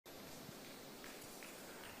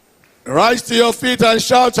Rise to your feet and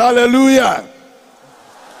shout hallelujah.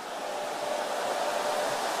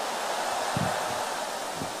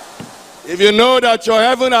 If you know that your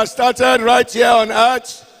heaven has started right here on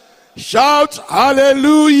earth, shout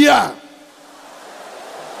hallelujah.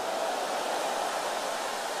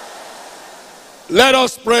 Let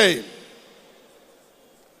us pray.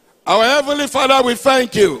 Our Heavenly Father, we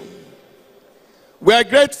thank you. We are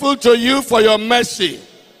grateful to you for your mercy.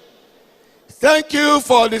 Thank you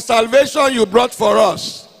for the salvation you brought for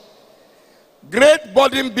us. Great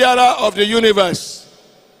burden bearer of the universe,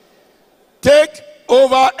 take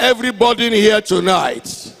over every burden here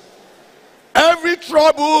tonight. Every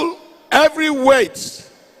trouble, every weight,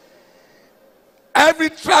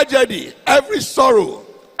 every tragedy, every sorrow,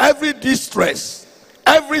 every distress,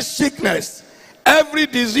 every sickness, every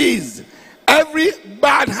disease, every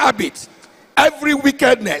bad habit, every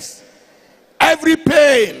wickedness, every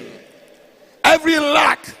pain, every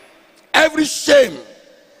lack, every shame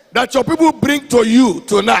that your people bring to you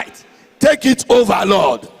tonight, take it over,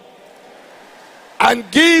 Lord, and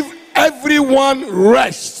give everyone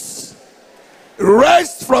rest.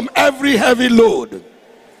 Rest from every heavy load.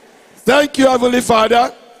 Thank you, Heavenly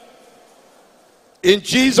Father. In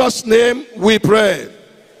Jesus' name we pray.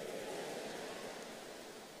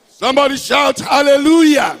 Somebody shout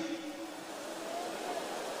hallelujah.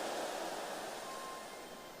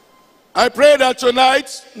 I pray that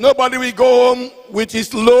tonight nobody will go home with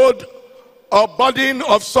his load or burden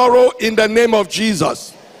of sorrow in the name of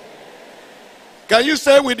Jesus. Can you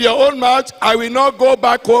say with your own mouth, I will not go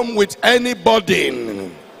back home with any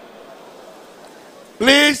burden?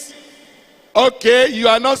 Please, okay, you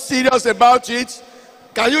are not serious about it.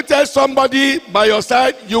 Can you tell somebody by your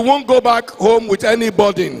side, you won't go back home with any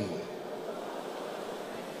burden?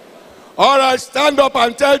 All right, stand up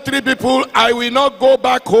and tell 3 people, I will not go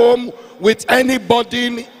back home with any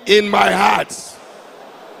burden in my heart.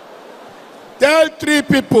 Tell 3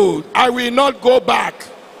 people, I will not go back.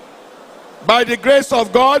 By the grace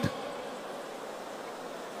of God,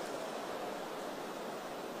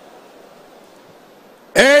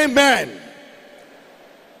 amen.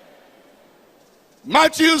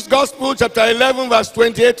 Matthew's Gospel, chapter 11, verse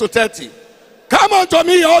 28 to 30. Come unto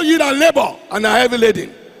me, all ye that labor and are heavy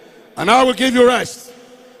laden, and I will give you rest.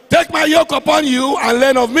 Take my yoke upon you and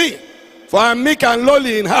learn of me, for I am meek and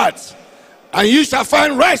lowly in heart, and you shall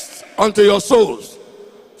find rest unto your souls.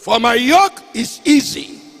 For my yoke is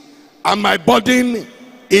easy, and my burden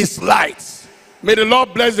is light. May the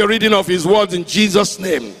Lord bless the reading of his words in Jesus'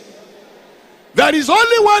 name. There is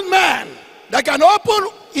only one man that can open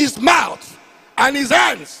his mouth and his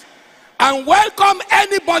hands and welcome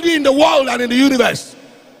anybody in the world and in the universe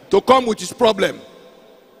to come with his problem.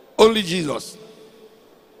 Only Jesus.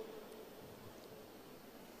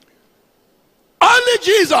 Only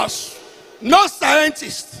Jesus. No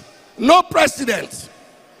scientist, no president,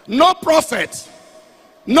 no prophet,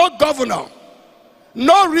 no governor,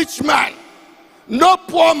 no rich man, no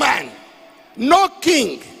poor man, no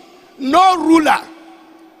king, no ruler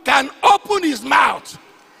can open his mouth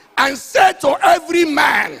and say to every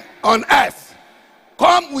man on earth,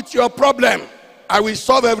 come with your problem, I will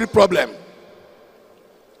solve every problem.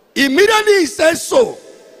 Immediately he says so,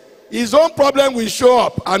 his own problem will show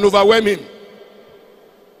up and overwhelm him.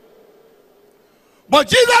 But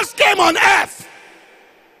Jesus came on earth.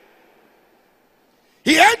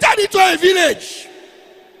 He entered into a village.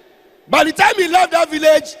 By the time he left that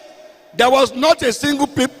village, there was not a single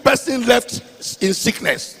person left in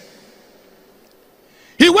sickness.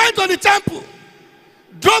 He went to the temple,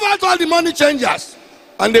 drove out all the money changers,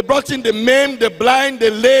 and they brought in the maimed, the blind,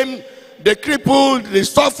 the lame, the crippled, the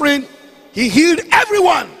suffering. He healed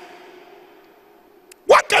everyone.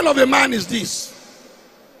 What kind of a man is this?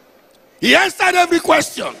 He answered every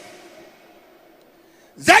question.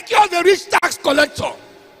 Zacchaeus, the rich tax collector,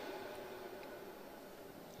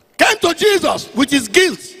 came to Jesus with his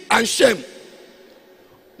guilt and shame,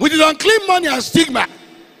 with his unclean money and stigma,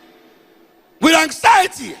 with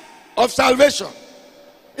anxiety of salvation.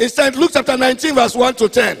 In St. Luke chapter 19, verse 1 to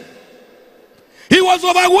 10. He was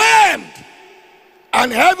overwhelmed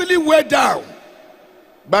and heavily weighed down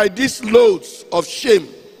by these loads of shame.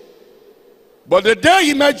 But the day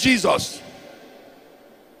he met Jesus,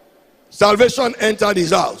 salvation entered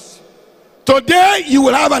his house. Today you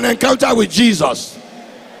will have an encounter with Jesus.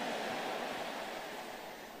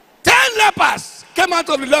 10 lepers came out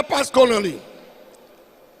of the lepers colony.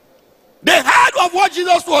 They heard of what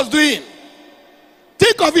Jesus was doing.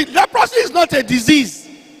 Think of it, leprosy is not a disease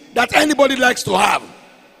that anybody likes to have.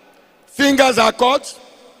 Fingers are cut,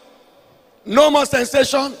 no more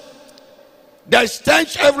sensation, there's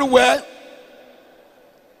stench everywhere.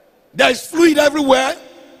 There is fluid everywhere.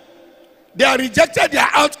 They are rejected, they are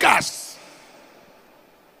outcasts.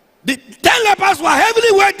 The 10 lepers were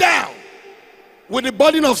heavily weighed down with the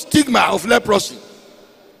burden of stigma of leprosy,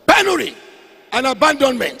 penury, and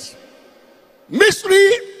abandonment,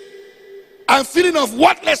 misery, and feeling of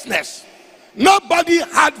worthlessness. Nobody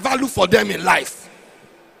had value for them in life.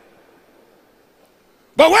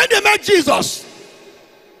 But when they met Jesus,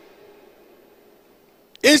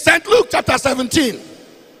 in St. Luke chapter 17,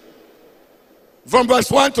 from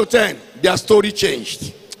verse 1 to 10, their story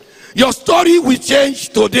changed. Your story will change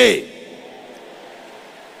today.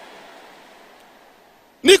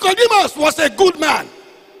 Nicodemus was a good man,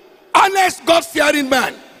 honest, God-fearing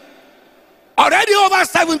man, already over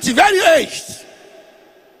 70, very aged.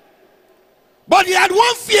 But he had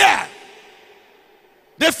one fear.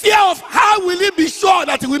 The fear of how will he be sure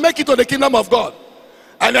that he will make it to the kingdom of God.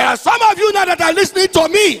 And there are some of you now that are listening to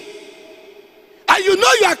me, and you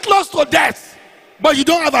know you are close to death, but you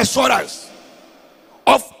don't have assurance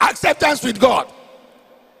of acceptance with God.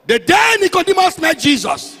 The day Nicodemus met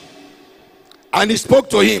Jesus and he spoke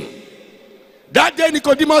to him, that day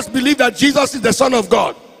Nicodemus believed that Jesus is the Son of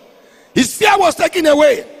God. His fear was taken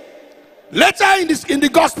away. Later in the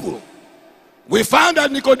gospel, we found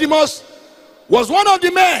that Nicodemus was one of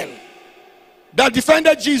the men that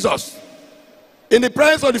defended Jesus in the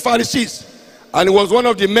presence of the Pharisees, and he was one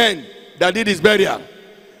of the men that did his burial.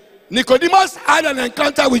 Nicodemus had an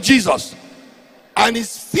encounter with Jesus, and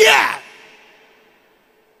his fear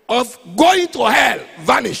of going to hell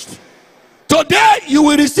vanished. Today you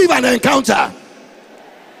will receive an encounter,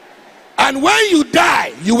 and when you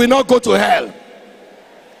die you will not go to hell.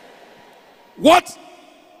 What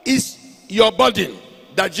is your burden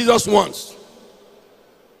that Jesus wants?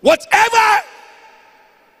 Whatever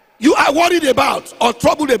you are worried about or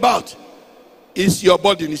troubled about is your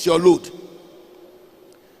burden, is your load.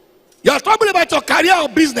 You are troubled about your career or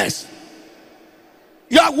business.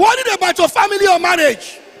 You are worried about your family or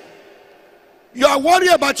marriage. You are worried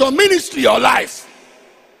about your ministry or life.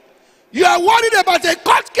 You are worried about a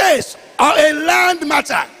court case or a land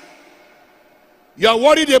matter. You are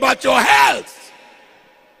worried about your health,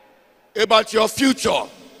 about your future.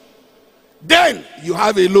 Then you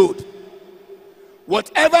have a load.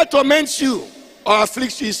 Whatever torments you or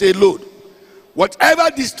afflicts you is a load. Whatever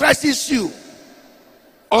distresses you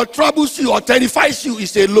or troubles you or terrifies you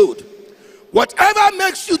is a load. Whatever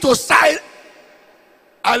makes you to sigh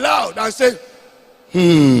aloud and say,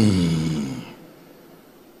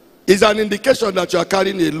 is an indication that you are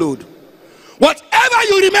carrying a load. Whatever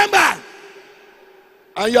you remember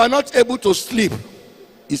and you are not able to sleep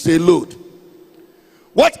is a load.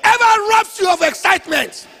 Whatever robs you of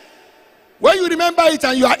excitement, when you remember it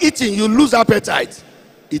and you are eating, you lose appetite,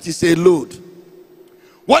 it is a load.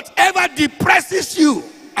 Whatever depresses you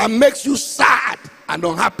and makes you sad and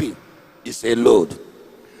unhappy is a load.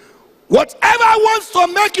 Whatever wants to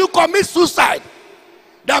make you commit suicide,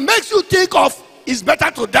 that makes you think of it's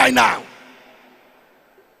better to die now,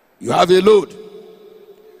 you have a load.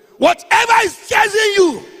 Whatever is chasing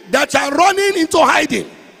you that you are running into hiding,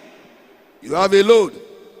 you have a load.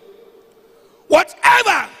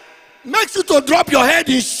 Whatever makes you to drop your head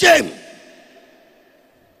in shame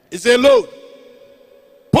is a load.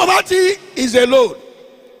 Poverty is a load.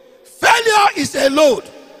 Failure is a load.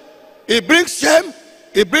 It brings shame,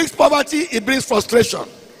 it brings poverty, it brings frustration.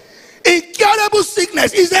 Incurable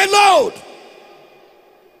sickness is a load.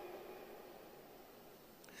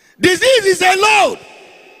 Disease is a load.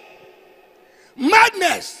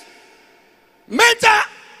 Madness, mental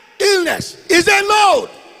illness is a load.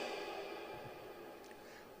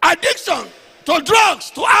 Addiction to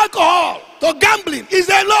drugs, to alcohol, to gambling is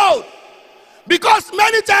a load. Because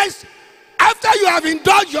many times after you have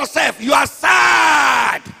indulged yourself, you are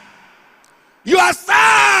sad. You are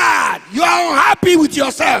sad. You are unhappy with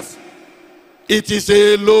yourself. It is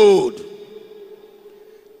a load.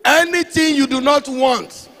 Anything you do not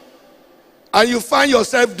want and you find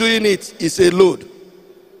yourself doing it is a load.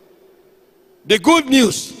 The good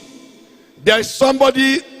news, there is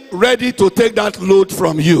somebody ready to take that load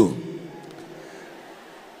from you.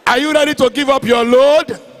 Are you ready to give up your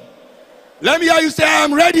load? Let me hear you say,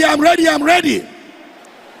 I'm ready, I'm ready, I'm ready.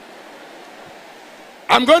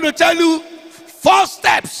 I'm going to tell you 4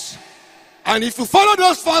 steps. And if you follow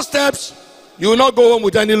those 4 steps, you will not go home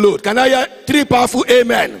with any load. Can I hear 3 powerful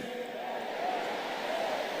amen?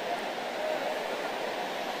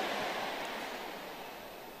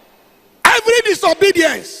 Every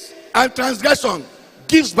disobedience and transgression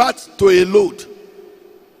gives birth to a load.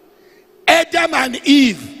 Adam and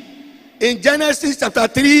Eve, in Genesis chapter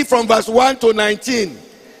 3 from verse 1 to 19,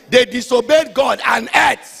 they disobeyed God and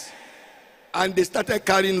ate and they started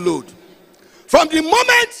carrying load. From the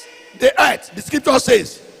moment they ate, the scripture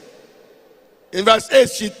says, in verse 8,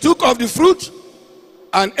 she took of the fruit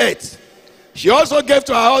and ate. She also gave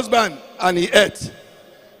to her husband, and he ate.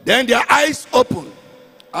 Then their eyes opened,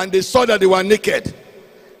 and they saw that they were naked.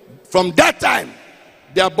 From that time,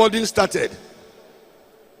 their burden started.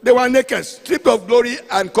 They were naked, stripped of glory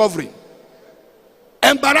and covering.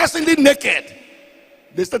 Embarrassingly naked.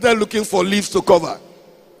 They started looking for leaves to cover.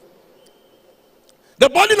 The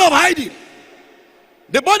burden of hiding.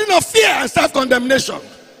 The burden of fear and self-condemnation.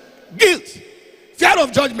 Guilt. Fear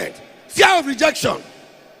of judgment. Fear of rejection.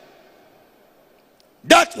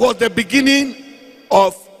 That was the beginning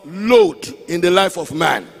of load in the life of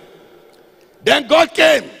man. Then God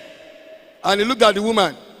came and he looked at the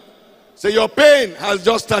woman. Said, your pain has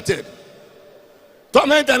just started.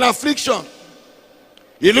 Torment and affliction.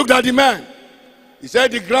 He looked at the man. He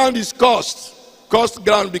said, the ground is cursed. Cursed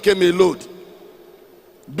ground became a load.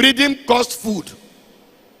 Breathing cost food.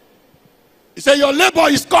 He said, your labor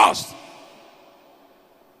is cursed.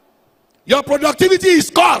 Your productivity is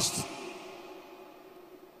cursed.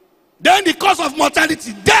 Then the cause of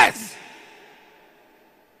mortality, death.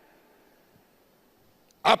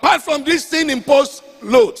 Apart from these sin-imposed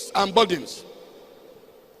loads and burdens,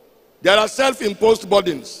 there are self-imposed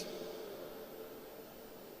burdens.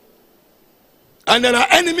 And there are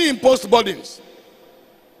enemy-imposed burdens.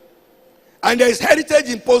 And there is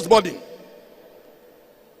heritage-imposed burden.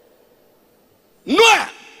 Noah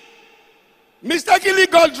mistakenly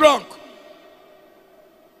got drunk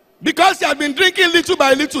because he had been drinking little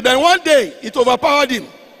by little. Then one day it overpowered him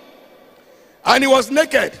and he was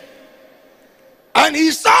naked. And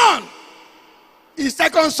his son, his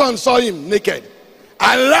second son, saw him naked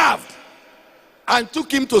and laughed and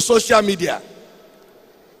took him to social media.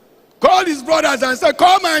 Called his brothers and said,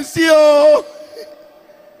 come and see, oh,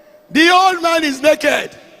 the old man is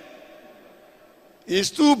naked. His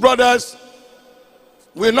two brothers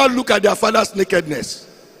will not look at their father's nakedness.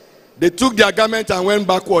 They took their garment and went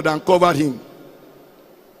backward and covered him.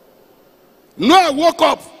 Noah woke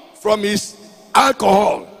up from his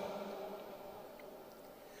alcohol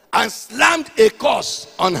and slammed a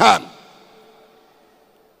curse on Ham.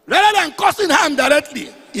 Rather than cursing Ham directly,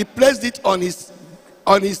 he placed it on his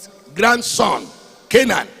grandson,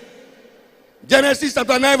 Canaan. Genesis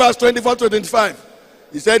chapter 9 verse 24 to 25.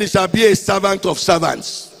 He said, he shall be a servant of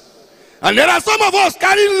servants. And there are some of us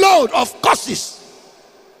carrying load of curses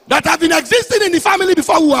that have been existing in the family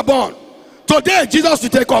before we were born. Today, Jesus will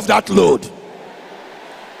take off that load.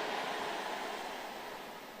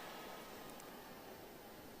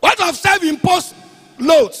 What of self-imposed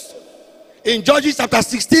loads? In Judges chapter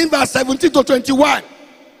 16 verse 17 to 21.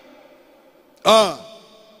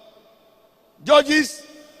 Judges,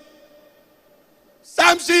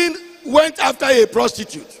 Samson went after a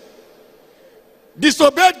prostitute,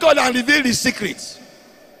 disobeyed God and revealed his secrets.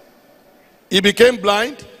 He became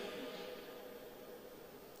blind.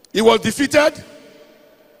 He was defeated.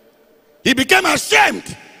 He became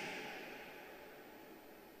ashamed.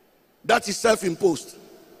 That is self-imposed.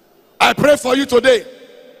 I pray for you today.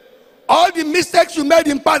 All the mistakes you made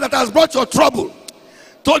in past that has brought your trouble,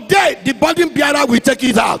 today the burden bearer will take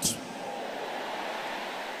it out.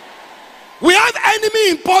 We have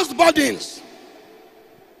enemy-imposed burdens.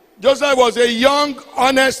 Joseph was a young,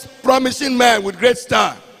 honest, promising man with great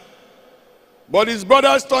star. But his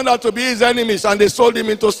brothers turned out to be his enemies and they sold him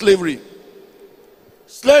into slavery.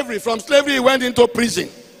 From slavery he went into prison.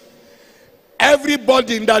 Every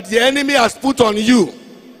burden that the enemy has put on you,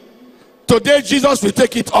 today Jesus will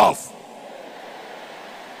take it off.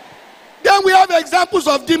 Then we have examples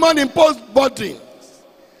of demon-imposed burdens.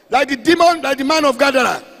 Like the man of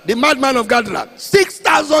Gadara, the madman of Gadara.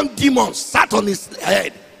 6,000 demons sat on his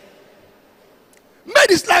head. Made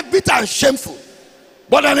his life bitter and shameful.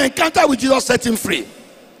 But an encounter with Jesus set him free.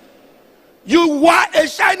 You were a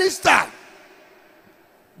shining star.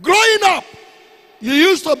 Growing up, you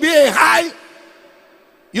used to be a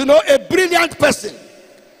a brilliant person.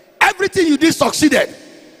 Everything you did succeeded.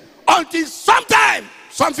 Until sometime,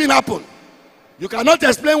 something happened. You cannot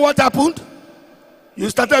explain what happened. You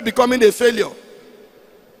started becoming a failure.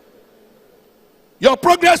 Your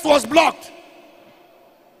progress was blocked.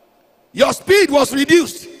 Your speed was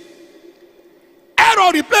reduced.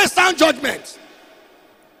 Error replaced sound judgment.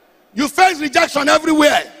 You faced rejection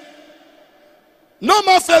everywhere. No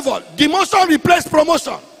more favor. Demotion replaced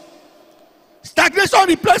promotion. Stagnation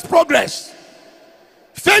replaced progress.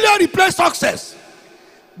 Failure replaced success.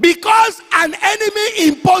 Because an enemy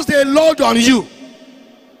imposed a load on you.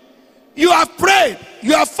 You have prayed.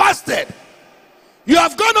 You have fasted. You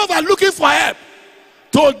have gone over looking for help.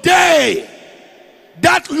 Today,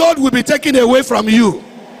 that load will be taken away from you.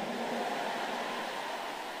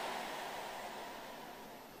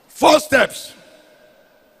 4 steps.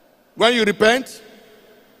 When you repent,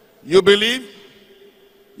 you believe,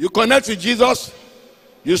 you connect with Jesus,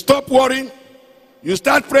 you stop worrying, you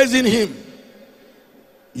start praising him,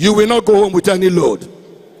 you will not go home with any load.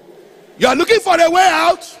 You are looking for a way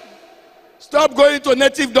out, stop going to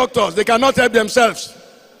native doctors. They cannot help themselves.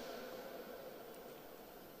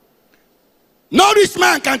 No rich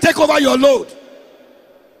man can take over your load.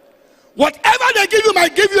 Whatever they give you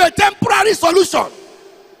might give you a temporary solution.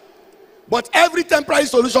 But every temporary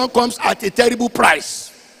solution comes at a terrible price.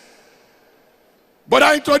 But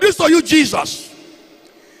I introduce to you Jesus,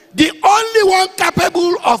 the only one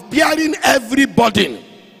capable of bearing every burden.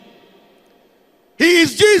 He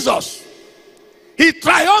is Jesus. He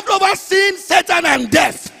triumphed over sin, Satan, and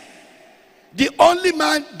death. The only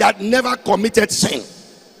man that never committed sin.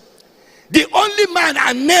 The only man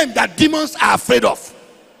and name that demons are afraid of.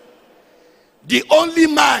 The only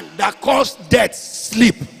man that caused death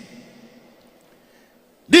sleep.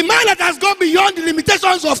 The man that has gone beyond the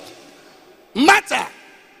limitations of matter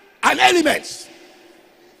and elements.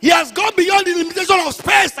 He has gone beyond the limitation of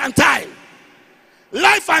space and time.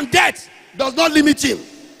 Life and death does not limit him.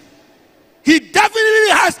 He definitely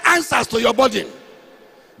has answers to your burden.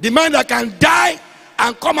 The man that can die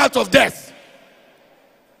and come out of death.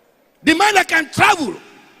 The man that can travel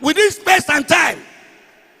within space and time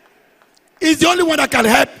is the only one that can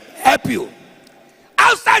help you.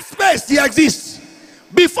 Outside space, he exists.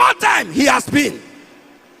 Before time, he has been.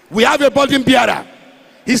 We have a burden bearer.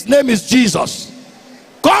 His name is Jesus.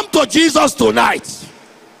 Come to Jesus tonight.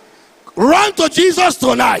 Run to Jesus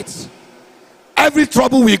tonight. Every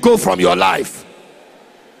trouble will go from your life.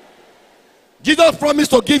 Jesus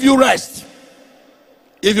promised to give you rest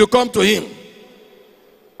if you come to him.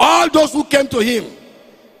 All those who came to him,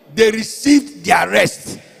 they received their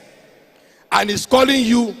rest. And he's calling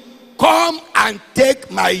you, come and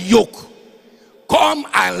take my yoke. Come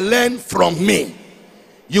and learn from me.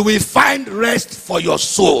 You will find rest for your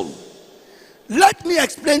soul. Let me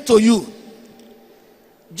explain to you.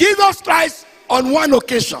 Jesus Christ on one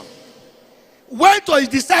occasion went to his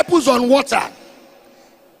disciples on water.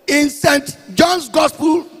 In St. John's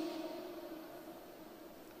Gospel,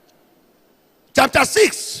 chapter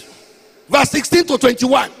 6, verse 16 to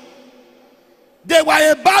 21. They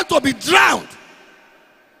were about to be drowned.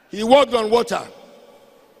 He walked on water.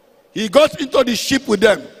 He got into the ship with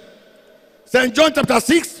them. St. John chapter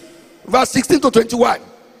 6, verse 16 to 21.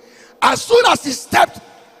 As soon as he stepped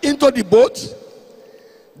into the boat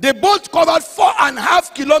covered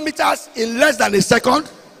 4.5 kilometers in less than a second.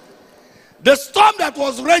 The storm that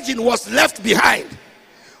was raging was left behind.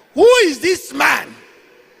 Who is this man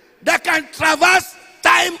that can traverse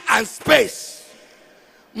time and space?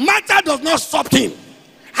 Matter does not stop him.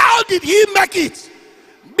 How did he make it?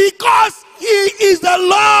 Because he is the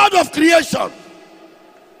Lord of creation.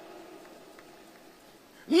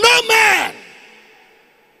 No man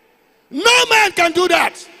can do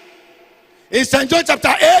that. In St. John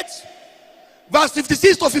chapter 8, verse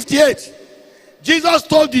 56 to 58, Jesus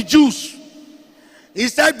told the Jews, he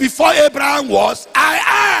said, before Abraham was,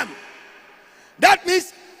 I am. That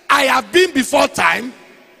means I have been before time,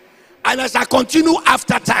 and I shall continue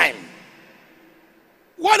after time.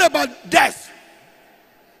 What about death?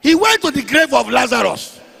 He went to the grave of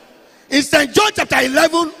Lazarus. In St. John chapter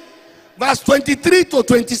 11, verse 23 to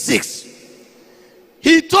 26,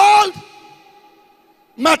 he told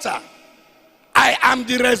Martha, I am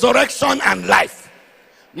the resurrection and life.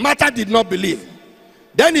 Martha did not believe.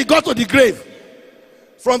 Then he got to the grave.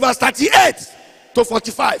 From verse 38 to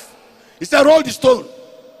 45. He said, roll the stone.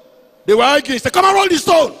 They were arguing. He said, come and roll the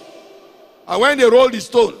stone. And when they rolled the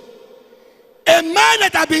stone, a man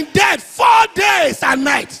that had been dead 4 days and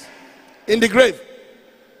nights in the grave,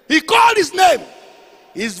 he called his name.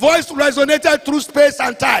 His voice resonated through space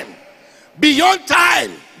and time, beyond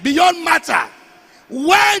matter,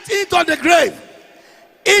 went into the grave,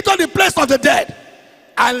 into the place of the dead,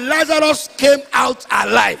 and Lazarus came out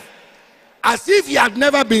alive, as if he had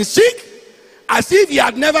never been sick, as if he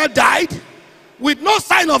had never died, with no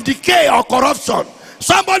sign of decay or corruption.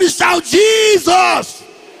 Somebody shout, Jesus!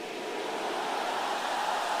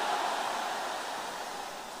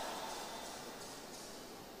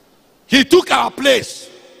 He took our place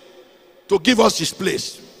to give us his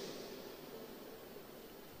place.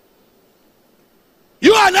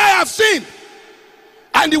 You and I have sinned,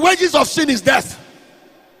 and the wages of sin is death.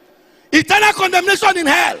 Eternal condemnation in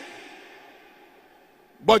hell.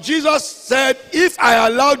 But Jesus said, if I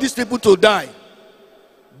allow these people to die,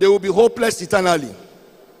 they will be hopeless eternally.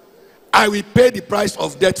 I will pay the price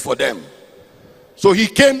of death for them. So he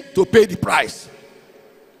came to pay the price.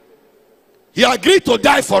 He agreed to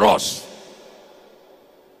die for us.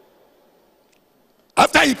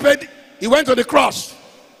 After he paid, he went to the cross.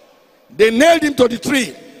 They nailed him to the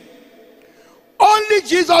tree. Only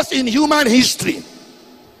Jesus in human history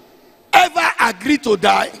ever agreed to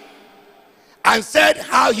die and said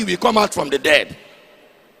how he will come out from the dead.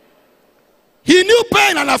 He knew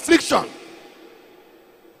pain and affliction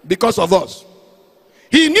because of us.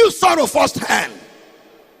 He knew sorrow firsthand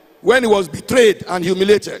when he was betrayed and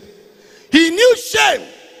humiliated. He knew shame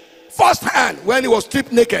firsthand when he was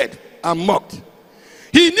stripped naked and mocked.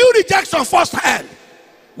 He knew rejection firsthand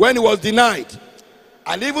when he was denied.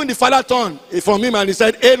 And even the Father turned from him and he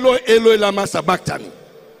said, Eloi, Eloi, lama sabachthani.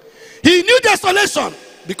 He knew desolation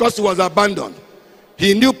because he was abandoned.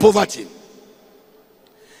 He knew poverty.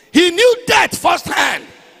 He knew death firsthand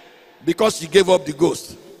because he gave up the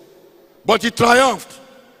ghost. But he triumphed.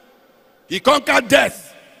 He conquered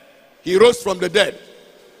death. He rose from the dead.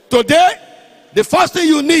 Today, the first thing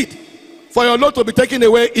you need for your load to be taken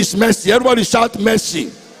away is mercy. Everybody shout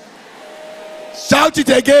mercy. Shout it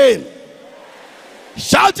again.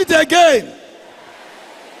 Shout it again.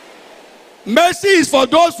 Mercy is for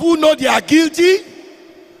those who know they are guilty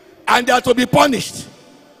and they are to be punished,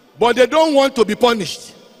 but they don't want to be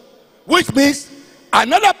punished. Which means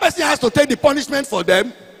another person has to take the punishment for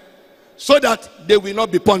them so that they will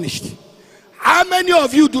not be punished. How many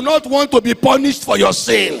of you do not want to be punished for your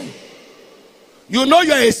sin? You know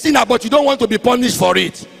you're a sinner, but you don't want to be punished for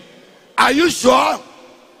it. Are you sure?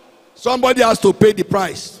 Somebody has to pay the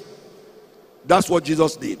price. That's what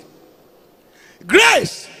Jesus did.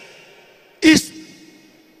 Grace is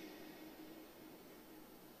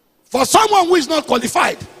for someone who is not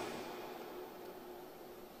qualified.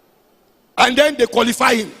 And then they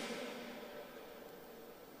qualify him.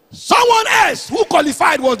 Someone else who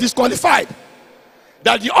qualified was disqualified,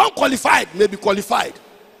 that the unqualified may be qualified.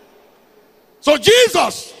 So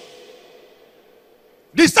Jesus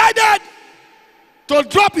decided to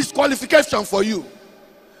drop his qualification for you.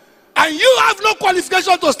 And you have no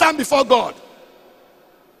qualification to stand before God.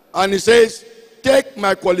 And he says, take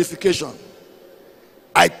my qualification.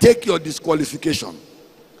 I take your disqualification.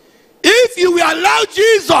 If you will allow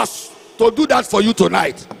Jesus to do that for you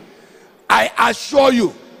tonight, I assure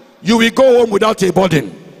you, you will go home without a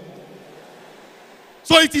burden.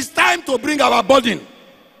 So it is time to bring our burden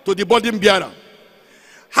to the burden bearer.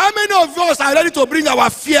 How many of us are ready to bring our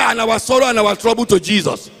fear and our sorrow and our trouble to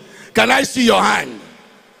Jesus? Can I see your hand?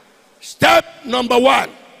 Step number 1.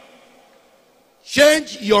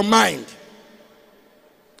 Change your mind.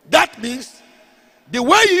 That means the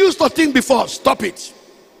way you used to think before, stop it.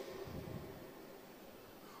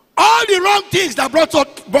 All the wrong things that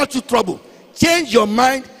brought you trouble, change your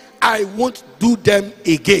mind. I won't do them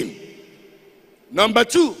again. Number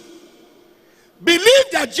 2, believe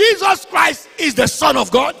that Jesus Christ is the Son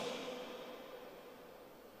of God.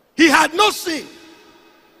 He had no sin,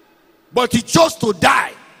 but he chose to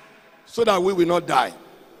die so that we will not die.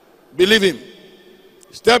 Believe him.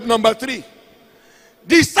 Step number 3,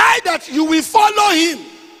 decide that you will follow him,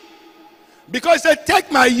 because he said,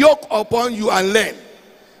 take my yoke upon you and learn.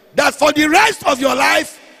 That for the rest of your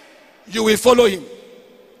life you will follow him.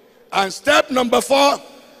 And step number 4,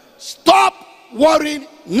 stop worrying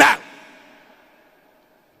now.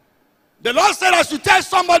 The Lord said I should tell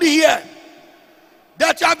somebody here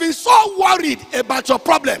that you have been so worried about your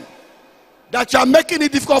problem that you are making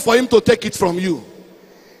it difficult for him to take it from you.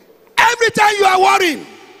 Every time you are worrying,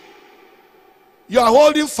 you are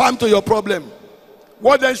holding firm to your problem.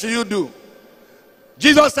 What then should you do?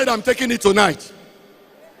 Jesus said, I'm taking it tonight.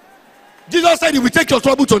 Jesus said he will take your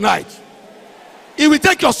trouble tonight. He will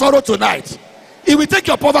take your sorrow tonight. He will take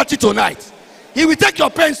your poverty tonight. He will take your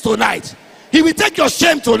pains tonight. He will take your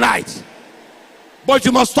shame tonight. But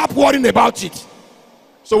you must stop worrying about it.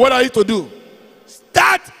 So what are you to do?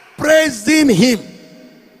 Start praising him.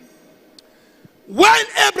 When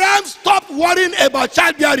Abraham stopped worrying about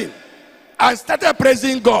childbearing and started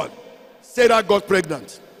praising God, Sarah got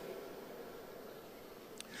pregnant.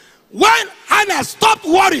 When Hannah stopped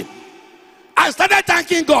worrying and started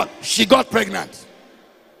thanking God, she got pregnant.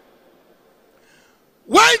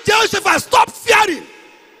 When Jehoshaphat stopped fearing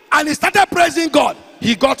and he started praising God,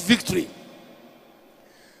 he got victory.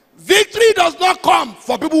 Victory does not come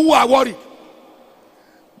for people who are worried.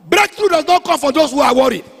 Breakthrough does not come for those who are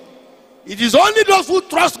worried. It is only those who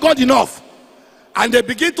trust God enough and they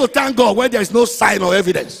begin to thank God when there is no sign or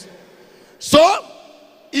evidence. So,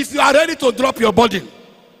 if you are ready to drop your burden,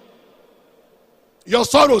 your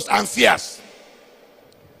sorrows and fears,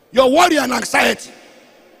 your worry and anxiety,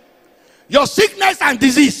 your sickness and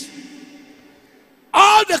disease,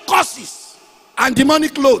 all the causes and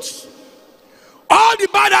demonic loads, all the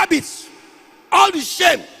bad habits, all the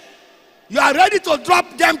shame, you are ready to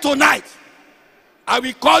drop them tonight. I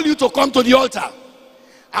will call you to come to the altar.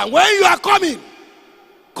 And when you are coming,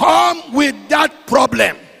 come with that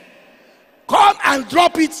problem. Come and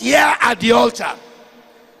drop it here at the altar.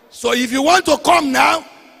 So if you want to come now,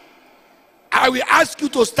 I will ask you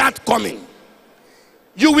to start coming.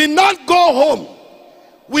 You will not go home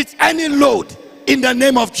with any load in the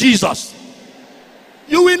name of Jesus.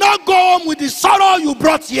 You will not go home with the sorrow you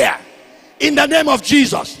brought here in the name of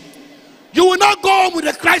Jesus. You will not go home with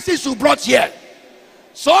the crisis you brought here.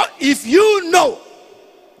 So if you know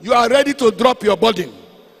you are ready to drop your burden,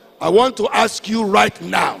 I want to ask you right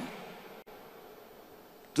now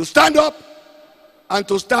to stand up and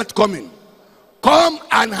to start coming. Come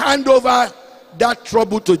and hand over that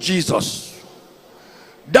trouble to Jesus.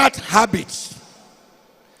 That habit,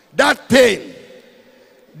 that pain,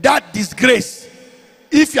 that disgrace.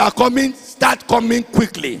 If you are coming, start coming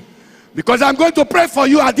quickly. Because I'm going to pray for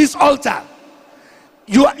you at this altar.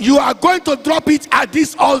 You are going to drop it at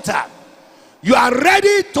this altar. You are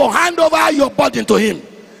ready to hand over your burden to him.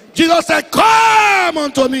 Jesus said, come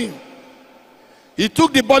unto me. He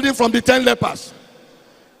took the burden from the 10 lepers.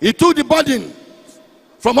 He took the burden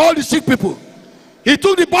from all the sick people. He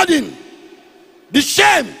took the burden, the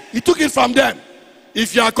shame, he took it from them.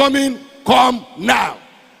 If you are coming, come now.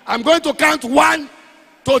 I'm going to count 1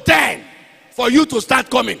 to 10 for you to start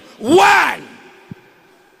coming. 1.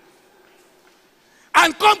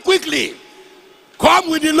 And come quickly. Come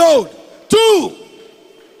with the load. 2.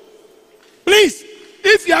 Please,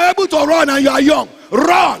 if you are able to run and you are young,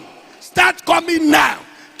 run. Start coming now.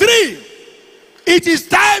 3. It is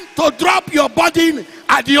time to drop your burden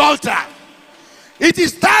at the altar. It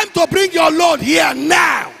is time to bring your load here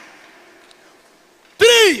now. 3.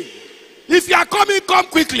 If you are coming, come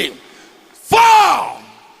quickly. 4.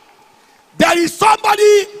 There is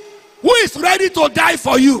somebody who is ready to die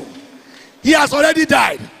for you. He has already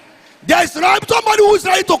died. There is somebody who is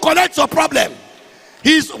ready to collect your problem.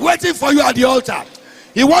 He is waiting for you at the altar.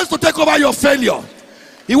 He wants to take over your failure.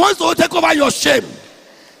 He wants to take over your shame.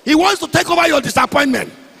 He wants to take over your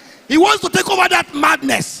disappointment. He wants to take over that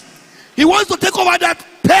madness. He wants to take over that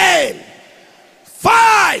pain.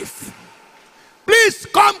 5. Please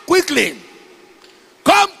come quickly.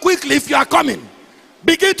 Come quickly if you are coming.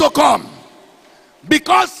 Begin to come.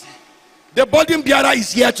 Because the burden bearer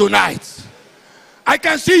is here tonight. I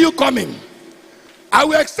can see you coming. I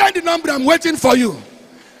will extend the number. I'm waiting for you.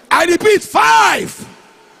 I repeat, 5.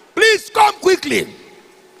 Please come quickly.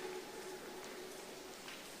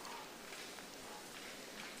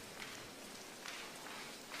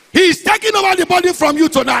 He is taking over the burden from you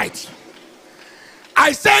tonight.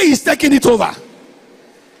 I say he's taking it over.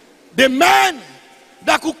 The man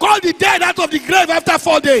that could call the dead out of the grave after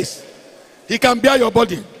 4 days, he can bear your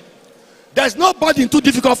burden. There's no burden too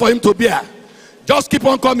difficult for him to bear. Just keep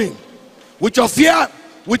on coming. With your fear,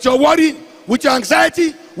 with your worry, with your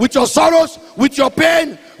anxiety, with your sorrows, with your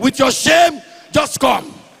pain, with your shame, just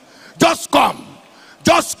come. Just come.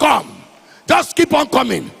 Just come. Just keep on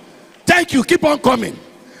coming. Thank you. Keep on coming.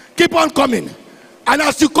 Keep on coming. And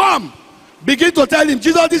as you come, begin to tell him,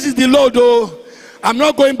 Jesus, this is the load. Oh, I'm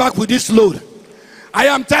not going back with this load. I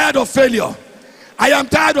am tired of failure. I am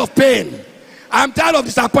tired of pain. I am tired of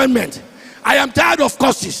disappointment. I am tired of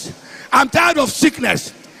curses. I'm tired of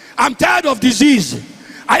sickness. I'm tired of disease.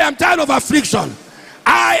 I am tired of affliction.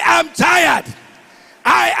 I am tired.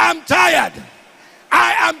 I am tired.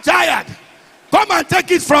 I am tired. Come and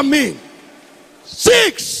take it from me.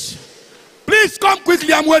 6. Please come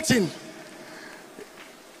quickly. I'm waiting.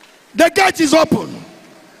 The gate is open.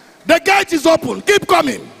 The gate is open. Keep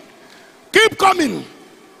coming. Keep coming.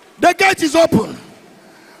 The gate is open.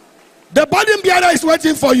 The burden bearer is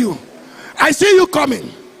waiting for you. I see you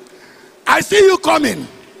coming. I see you coming.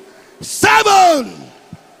 7.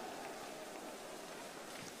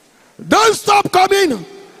 Don't stop coming.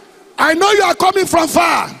 I know you are coming from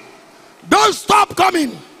far. Don't stop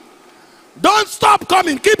coming. Don't stop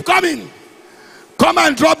coming. Keep coming. Come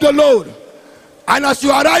and drop the load. And as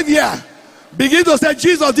you arrive here, begin to say,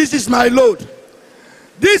 Jesus, this is my load.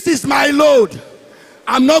 This is my load.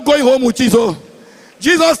 I'm not going home with Jesus.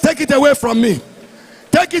 Jesus, take it away from me.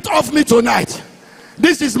 Take it off me tonight.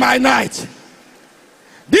 This is my night.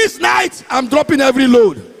 This night, I'm dropping every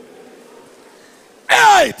load.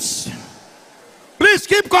 8. Please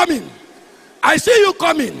keep coming. I see you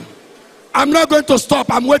coming. I'm not going to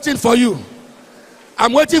stop. I'm waiting for you.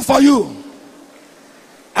 I'm waiting for you.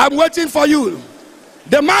 I'm waiting for you.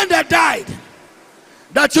 The man that died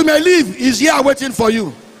that you may live is here waiting for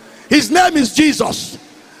you. His name is Jesus.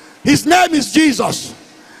 His name is Jesus.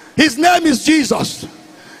 His name is Jesus.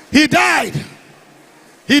 He died.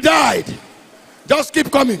 He died. Just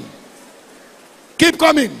keep coming. Keep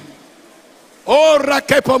coming. Oh,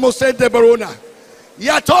 Rakepomo said the Barona.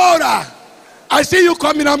 Yatora. I see you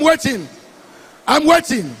coming. I'm waiting. I'm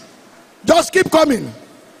waiting. Just keep coming.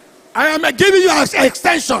 I am giving you an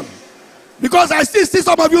extension. Because I still see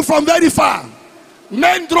some of you from very far.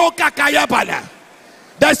 Mendro Kakayabana.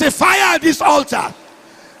 There's a fire at this altar.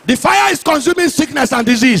 The fire is consuming sickness and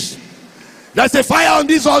disease. There's a fire on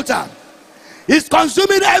this altar. It's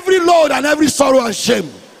consuming every load and every sorrow and shame.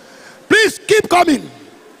 Please keep coming.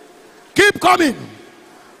 Keep coming.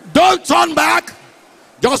 Don't turn back.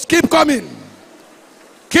 Just keep coming.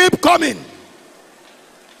 Keep coming.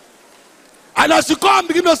 And as you come,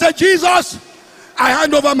 begin to say, Jesus, I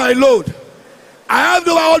hand over my load. I hand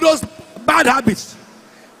over all those bad habits.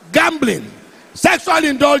 Gambling, sexual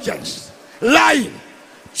indulgence, lying,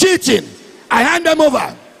 cheating. I hand them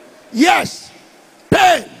over. Yes.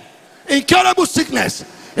 Pain, incurable sickness,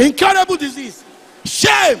 incurable disease,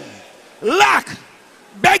 shame, lack,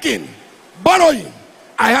 begging, borrowing.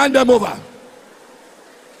 I hand them over.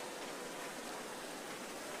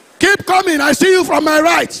 Keep coming. I see you from my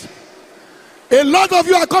right. A lot of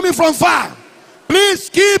you are coming from far. Please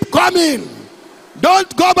keep coming.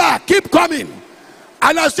 Don't go back. Keep coming.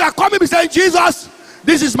 And as you are coming, be saying, Jesus,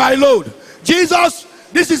 this is my load. Jesus,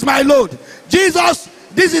 this is my load. Jesus,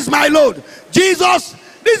 this is my load. Jesus,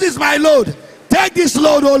 this is my load. Take this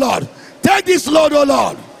load, oh Lord. Take this load, oh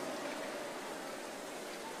Lord.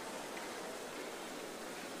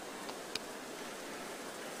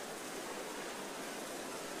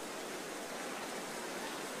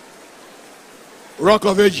 Rock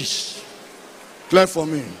of Ages, clear for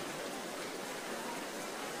me.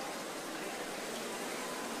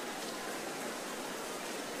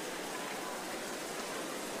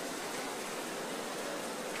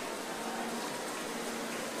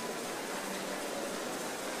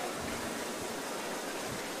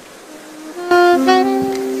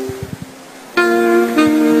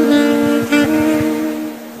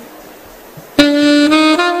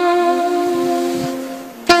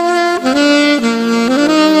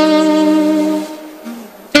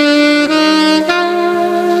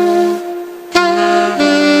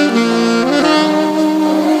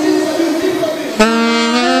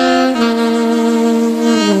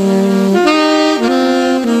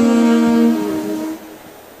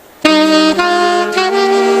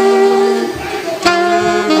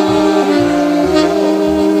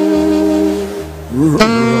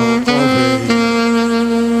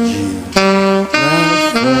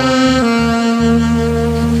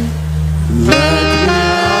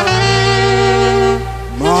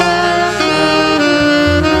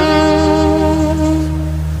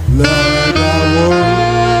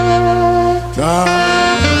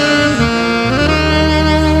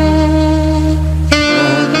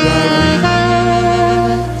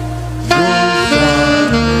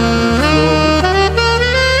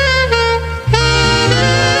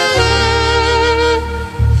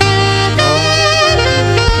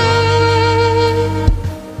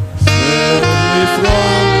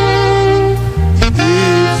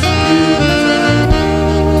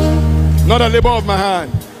 Not a labor of my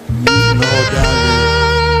hand. No, darling.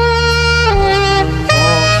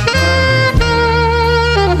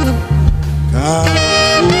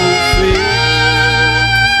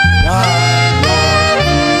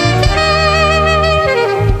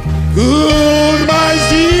 Good my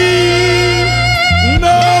sea,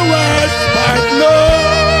 no west but no.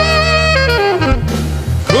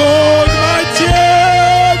 Good my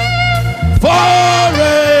tears,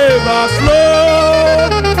 forever flow.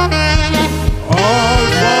 All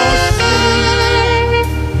for sin,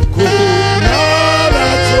 could not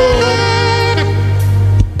at all.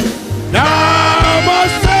 Now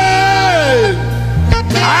must save,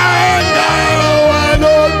 and now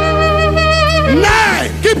alone.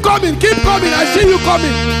 Nine, keep coming, keep coming. I see you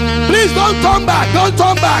coming. Please don't turn back, don't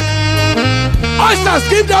turn back. Ushers,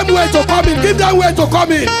 give them way to come in, give them way to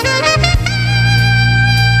come in.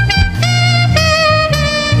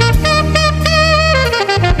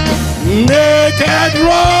 Naked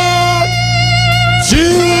road to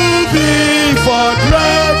be for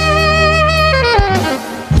dress,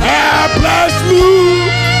 helpless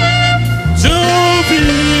look to be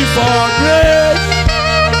for grace,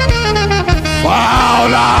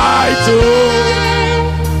 foul eye to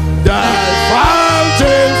the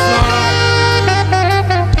fountain fly,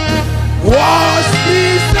 was me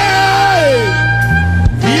saved,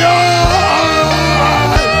 your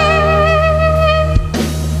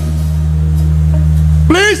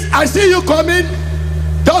I see you coming.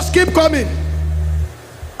 Just keep coming.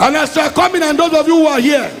 And as you are coming, and those of you who are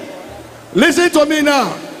here, listen to me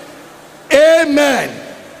now. Amen.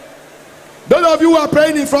 Those of you who are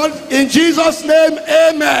praying in front, in Jesus' name,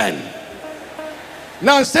 amen.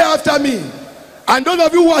 Now say after me. And those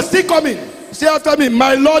of you who are still coming, say after me.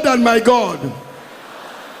 My Lord and my God,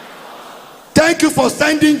 thank you for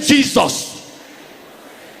sending Jesus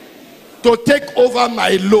to take over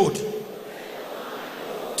my load.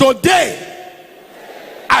 Today,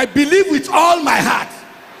 I believe with all my heart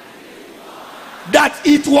that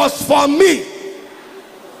it was for me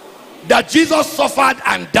that Jesus suffered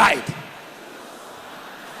and died.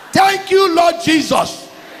 Thank you, Lord Jesus,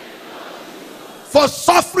 for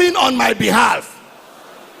suffering on my behalf.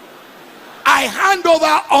 I hand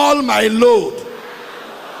over all my load,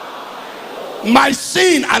 my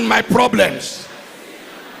sin and my problems,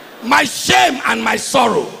 my shame and my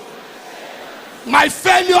sorrow, my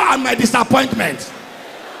failure and my disappointment.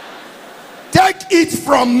 Take it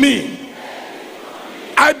from me.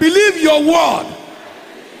 I believe your word,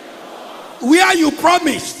 where you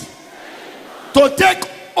promised to take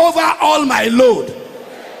over all my load.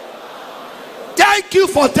 Thank you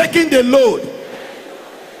for taking the load.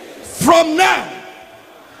 From now,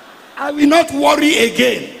 I will not worry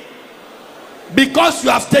again, because you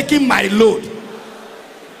have taken my load.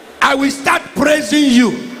 I will start praising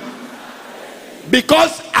you,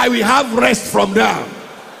 because I will have rest from now.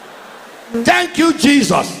 Thank you,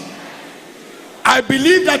 Jesus. I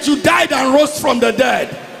believe that you died and rose from the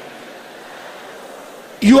dead.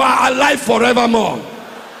 You are alive forevermore.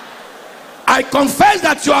 I confess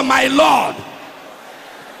that you are my Lord,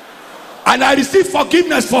 and I receive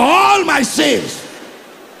forgiveness for all my sins.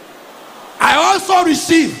 I also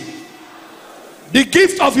receive the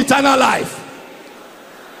gift of eternal life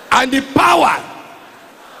and the power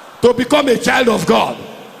to become a child of God.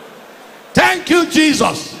 Thank you,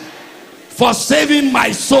 Jesus, for saving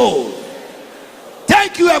my soul.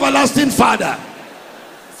 Thank you, everlasting Father,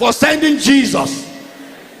 for sending Jesus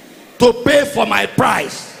to pay for my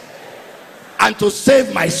price and to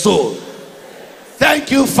save my soul.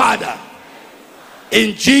 Thank you, Father.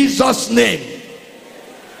 In Jesus' name,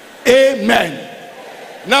 amen.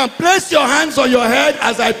 Now place your hands on your head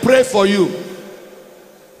as I pray for you.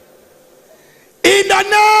 In the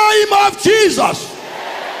name of Jesus,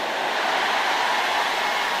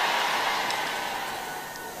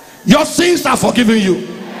 your sins are forgiven you.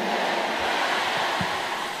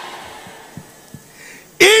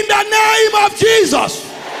 In the name of Jesus,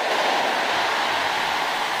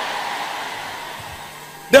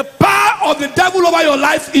 the power of the devil over your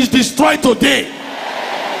life is destroyed today.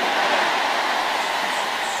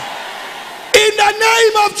 In the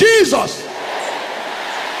name of Jesus,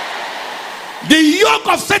 the yoke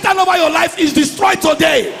of Satan over your life is destroyed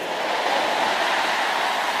today.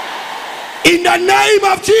 In the name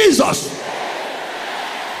of Jesus,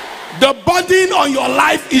 the burden on your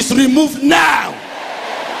life is removed now.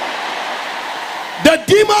 The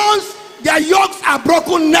demons, their yokes are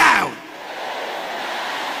broken now.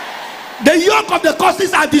 The yoke of the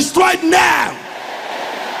curses are destroyed now.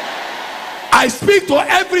 I speak to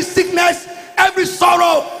every sickness, every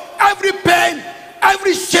sorrow, every pain,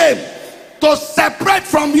 every shame to separate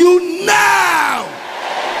from you now.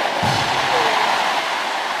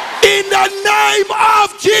 In the name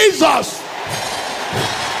of Jesus,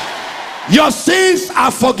 your sins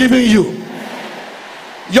are forgiven you.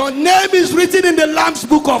 Your name is written in the Lamb's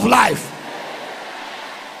book of life.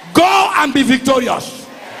 Go and be victorious.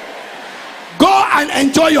 Go and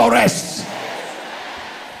enjoy your rest.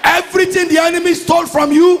 Everything the enemy stole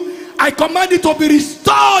from you, I command it to be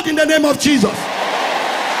restored in the name of Jesus.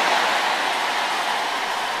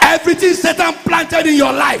 Everything Satan planted in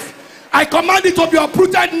your life, I command it to be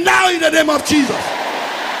uprooted now in the name of Jesus.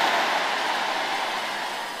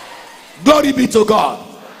 Glory be to God.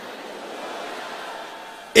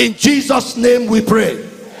 In Jesus' name we pray.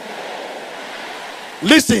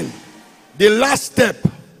 Listen, the last step,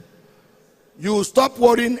 you stop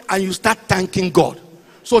worrying and you start thanking God.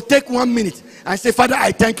 So take 1 minute and say, Father,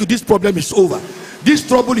 I thank you. This problem is over. This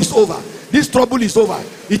trouble is over. This trouble is over.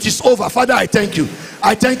 It is over. Father, I thank you.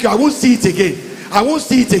 I thank you. I won't see it again. I won't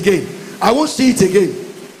see it again. I won't see it again.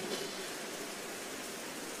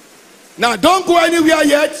 Now, don't go anywhere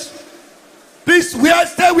yet. Please,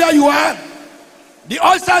 stay where you are. The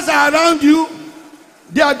ulcers are around you.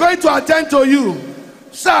 They are going to attend to you.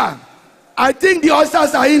 Sir, I think the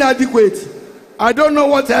ulcers are inadequate. I don't know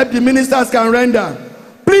what help the ministers can render.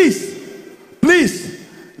 Please,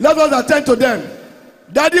 let us attend to them.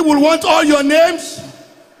 Daddy will want all your names.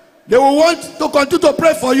 They will want to continue to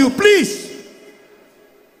pray for you. Please,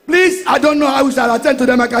 This, I don't know how we shall attend to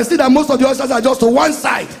them. I can see that most of the ushers are just to one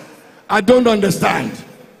side. I don't understand.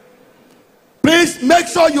 Please make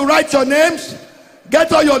sure you write your names,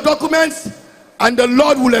 get all your documents, and the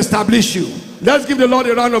Lord will establish you. Let's give the Lord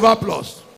a round of applause.